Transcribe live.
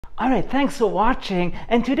Alright, thanks for watching,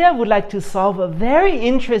 and today I would like to solve a very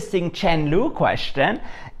interesting Chen Lu question.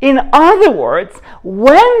 In other words,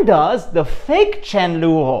 when does the fake Chen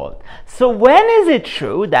Lu hold? So when is it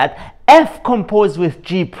true that f composed with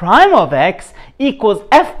g prime of x equals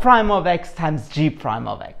f prime of x times g prime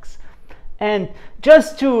of x? And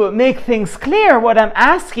just to make things clear, what I'm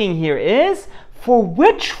asking here is, for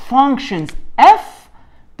which functions f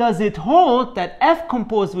does it hold that f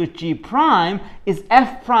composed with g prime is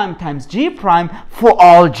f prime times g prime for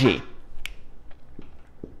all g?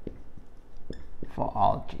 For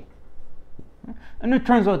all g. And it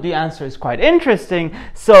turns out the answer is quite interesting.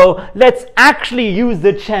 So let's actually use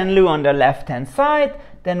the Chen Lu on the left-hand side.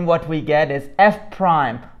 Then what we get is f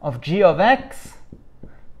prime of g of x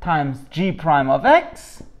times g prime of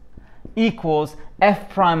x equals f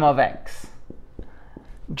prime of x,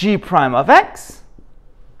 g prime of x.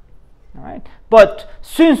 All right. But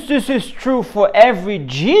since this is true for every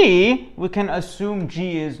g, we can assume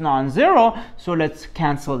g is non-zero, so let's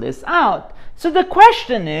cancel this out. So the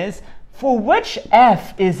question is, for which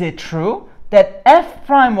f is it true that f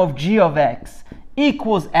prime of g of x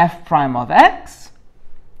equals f prime of x?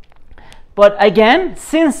 But again,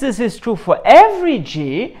 since this is true for every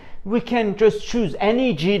g, we can just choose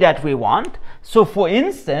any g that we want. So for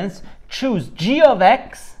instance, choose g of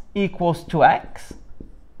x equals 2x.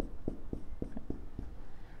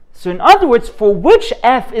 So in other words, for which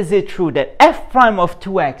f is it true that f prime of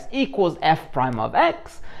 2x equals f prime of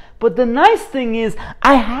x? But the nice thing is,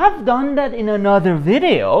 I have done that in another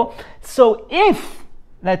video. So if,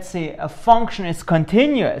 let's say, a function is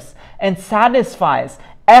continuous and satisfies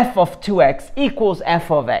f of 2x equals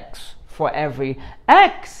f of x for every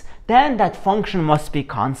x, then that function must be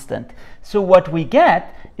constant. So what we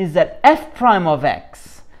get is that f prime of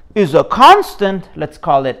x is a constant, let's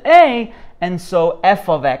call it a, and so f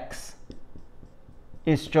of x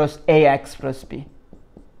is just ax plus b.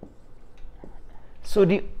 So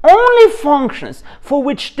the only functions for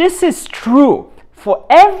which this is true for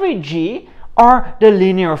every g are the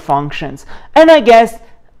linear functions. And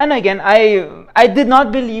again, I did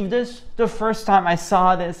not believe this the first time I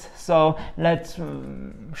saw this, so let's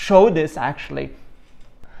show this actually.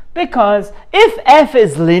 Because if f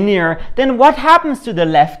is linear, then what happens to the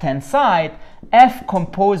left-hand side? F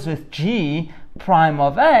composed with g prime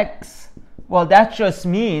of x, well, that just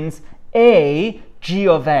means a g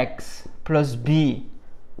of x plus b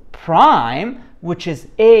prime, which is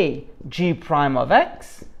a g prime of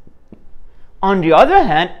x. On the other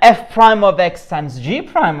hand, f prime of x times g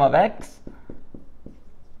prime of x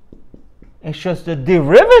is just the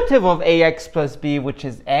derivative of ax plus b, which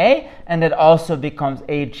is a, and it also becomes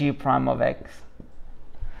a g prime of x.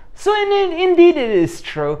 So indeed it is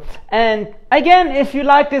true. And again, if you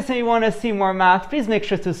like this and you want to see more math, please make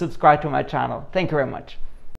sure to subscribe to my channel. Thank you very much.